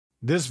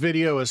This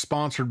video is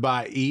sponsored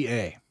by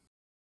EA.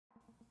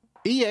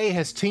 EA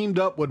has teamed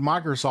up with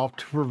Microsoft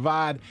to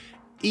provide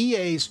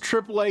EA's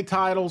AAA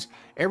titles.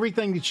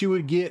 Everything that you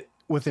would get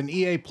with an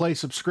EA Play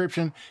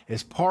subscription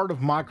is part of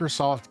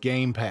Microsoft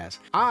Game Pass.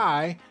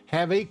 I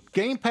have a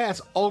Game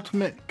Pass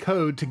Ultimate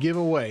code to give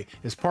away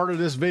as part of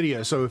this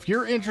video. So if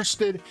you're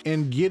interested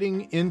in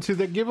getting into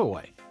the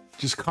giveaway,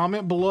 just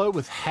comment below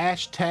with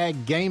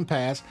hashtag Game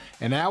Pass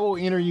and I will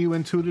enter you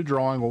into the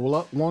drawing.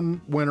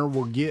 One winner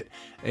will get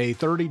a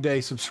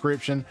 30-day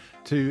subscription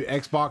to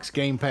Xbox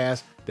Game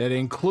Pass that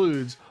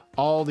includes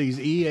all these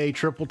EA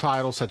triple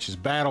titles such as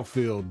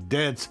Battlefield,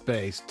 Dead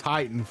Space,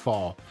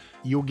 Titanfall.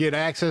 You'll get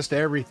access to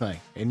everything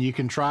and you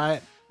can try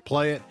it,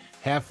 play it,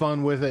 have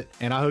fun with it,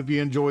 and I hope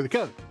you enjoy the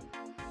code.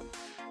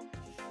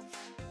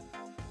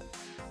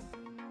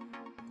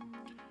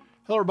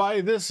 Hello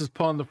everybody, this is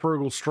Pun the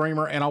Frugal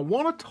Streamer, and I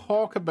want to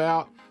talk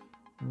about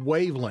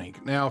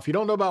Wavelink. Now, if you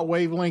don't know about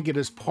Wavelink, it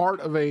is part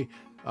of a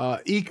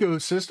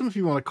ecosystem, if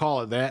you want to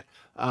call it that.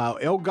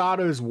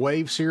 Elgato's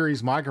Wave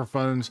series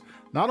microphones.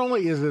 Not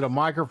only is it a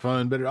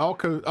microphone, but it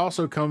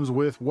also comes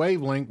with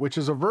Wavelink, which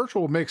is a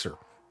virtual mixer.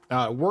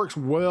 It works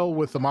well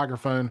with the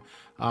microphone.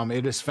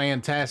 It is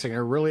fantastic.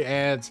 It really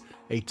adds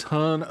a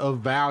ton of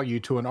value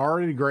to an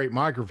already great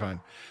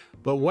microphone.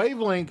 But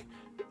Wavelink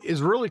is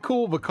really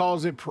cool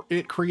because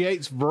it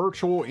creates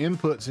virtual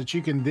inputs that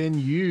you can then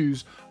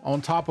use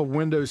on top of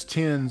Windows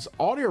 10's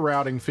audio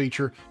routing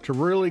feature to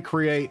really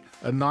create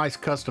a nice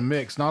custom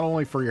mix, not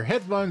only for your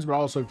headphones, but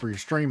also for your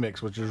stream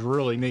mix, which is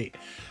really neat.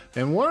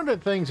 And one of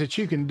the things that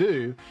you can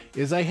do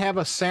is they have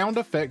a sound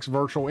effects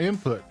virtual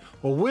input.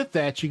 Well, with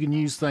that, you can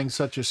use things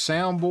such as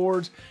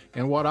soundboards,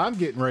 and what I'm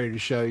getting ready to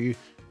show you,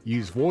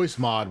 use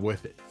Voicemod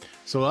with it.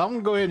 So I'm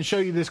gonna go ahead and show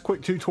you this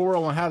quick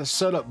tutorial on how to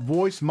set up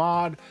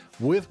Voicemod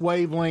with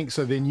Wavelink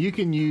so then you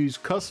can use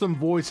custom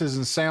voices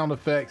and sound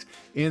effects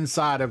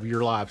inside of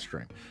your live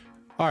stream.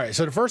 All right,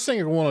 so the first thing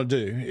you want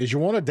to do is you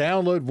want to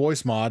download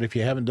Voicemod if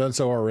you haven't done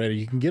so already.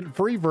 You can get a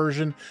free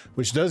version,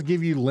 which does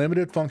give you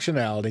limited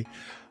functionality.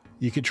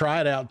 You can try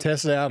it out,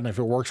 test it out, and if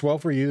it works well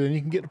for you, then you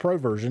can get the pro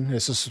version.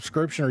 It's a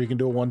subscription or you can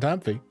do a one-time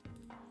fee.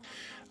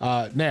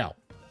 Now,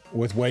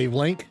 with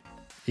Wavelink,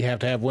 you have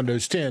to have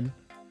Windows 10,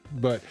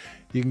 but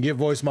you can get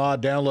Voicemod,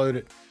 download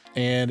it,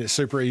 and it's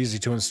super easy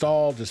to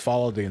install. Just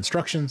follow the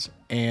instructions,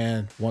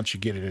 and once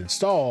you get it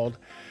installed,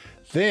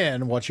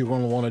 then what you're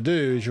going to want to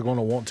do is you're going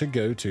to want to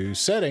go to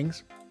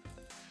Settings,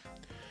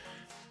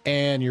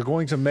 and you're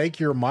going to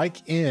make your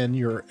mic in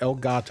your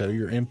Elgato.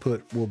 Your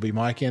input will be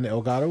mic in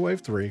Elgato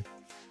Wave 3,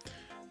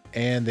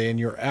 and then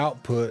your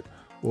output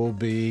will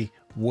be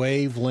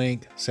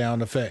Wavelink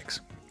sound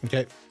effects.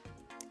 Okay.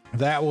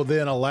 That will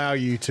then allow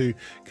you to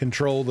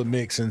control the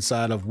mix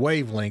inside of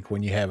Wavelink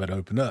when you have it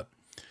open up.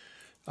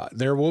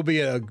 There will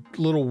be a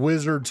little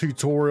wizard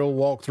tutorial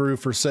walkthrough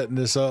for setting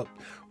this up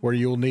where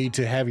you'll need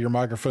to have your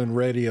microphone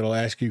ready. It'll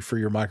ask you for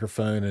your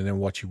microphone and then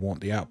what you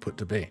want the output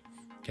to be.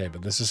 Okay,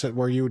 but this is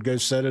where you would go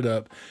set it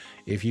up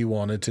if you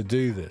wanted to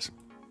do this.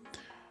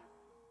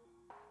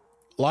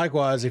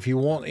 Likewise, if you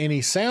want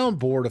any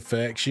soundboard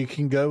effects, you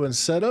can go and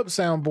set up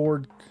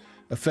soundboard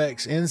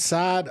effects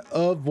inside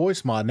of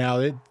Voicemod.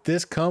 Now,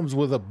 this comes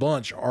with a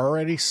bunch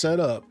already set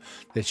up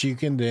that you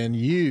can then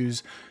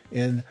use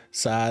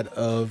inside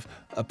of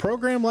a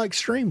program like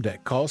Stream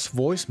Deck, because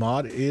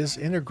Voicemod is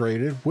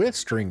integrated with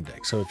Stream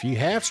Deck. So if you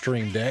have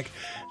Stream Deck,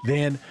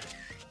 then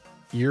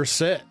you're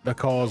set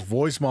because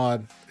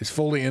Voicemod is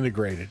fully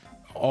integrated.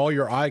 All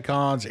your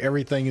icons,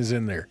 everything is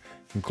in there,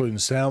 including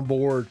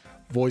soundboard,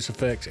 voice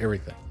effects,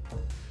 everything.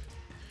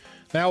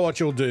 Now what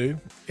you'll do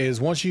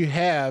is once you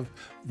have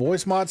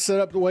Voicemod set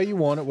up the way you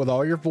want it with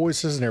all your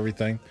voices and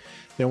everything,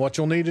 then what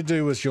you'll need to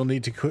do is you'll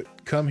need to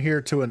come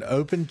here to an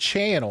open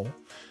channel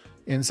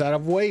inside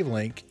of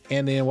Wavelink,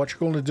 and then what you're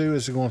going to do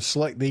is you're going to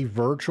select the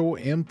virtual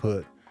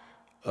input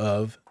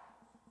of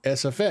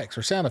SFX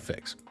or sound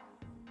effects.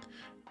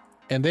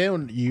 And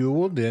then you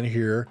will then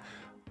hear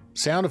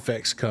sound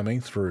effects coming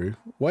through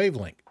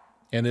Wavelink.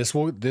 And this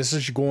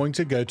is going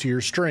to go to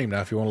your stream.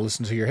 Now, if you want to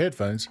listen to your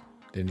headphones,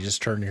 then you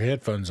just turn your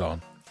headphones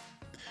on.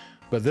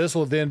 But this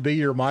will then be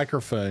your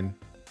microphone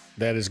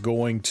that is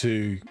going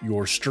to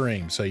your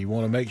stream. So you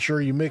want to make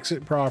sure you mix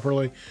it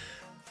properly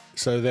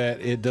so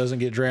that it doesn't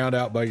get drowned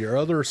out by your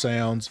other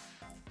sounds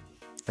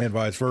and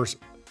vice versa.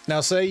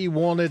 Now, say you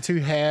wanted to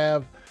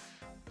have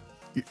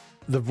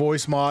the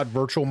Voicemod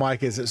virtual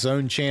mic as its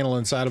own channel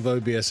inside of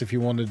OBS if you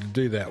wanted to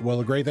do that. Well,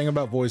 the great thing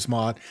about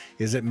Voicemod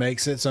is it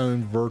makes its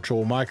own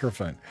virtual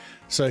microphone.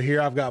 So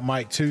here I've got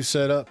mic 2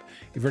 set up.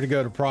 If you're to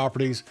go to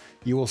properties,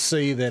 you will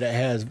see that it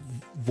has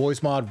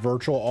Voicemod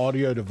virtual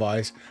audio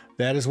device.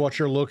 That is what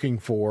you're looking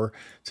for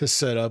to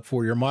set up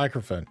for your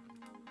microphone.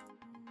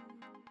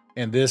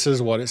 And this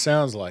is what it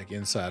sounds like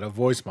inside of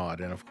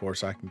Voicemod. And of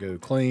course I can go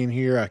clean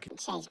here. I can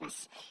change my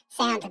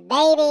sound to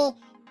baby or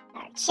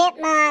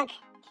chipmunk,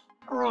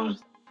 or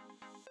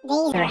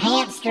these are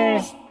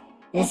hamsters.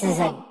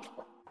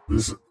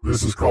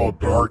 This is called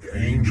Dark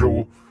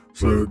Angel.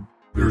 So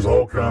there's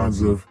all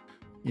kinds of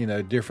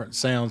different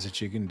sounds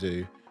that you can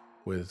do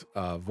with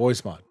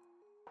Voicemod.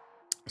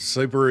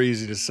 Super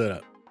easy to set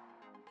up.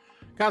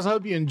 Guys, I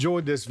hope you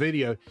enjoyed this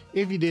video.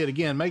 If you did,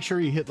 again, make sure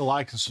you hit the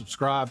like and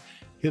subscribe,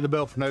 hit the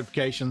bell for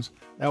notifications.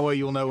 That way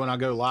you'll know when I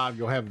go live,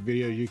 you'll have a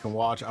video you can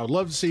watch. I would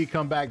love to see you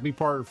come back, be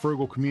part of the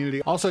Frugal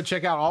community. Also,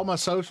 check out all my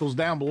socials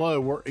down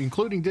below,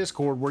 including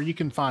Discord, where you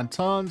can find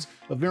tons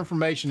of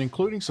information,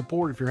 including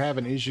support if you're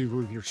having issues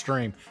with your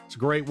stream. It's a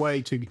great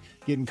way to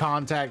get in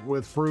contact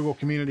with Frugal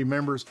community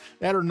members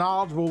that are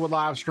knowledgeable with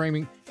live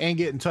streaming and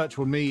get in touch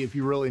with me if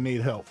you really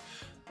need help.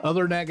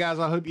 Other than that, guys,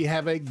 I hope you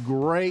have a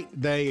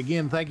great day.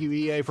 Again, thank you,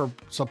 EA, for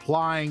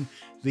supplying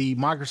the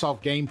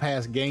Microsoft Game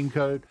Pass game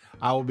code.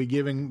 I will be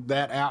giving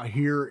that out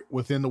here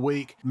within the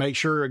week. Make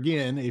sure,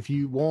 again, if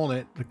you want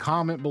it, to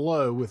comment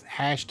below with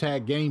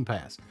hashtag Game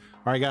Pass.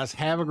 All right, guys,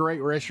 have a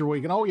great rest of your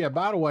week. And oh, yeah,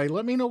 by the way,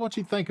 let me know what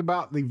you think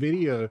about the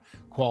video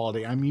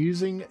quality. I'm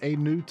using a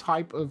new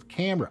type of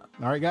camera.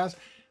 All right, guys,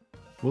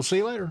 we'll see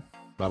you later.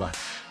 Bye-bye.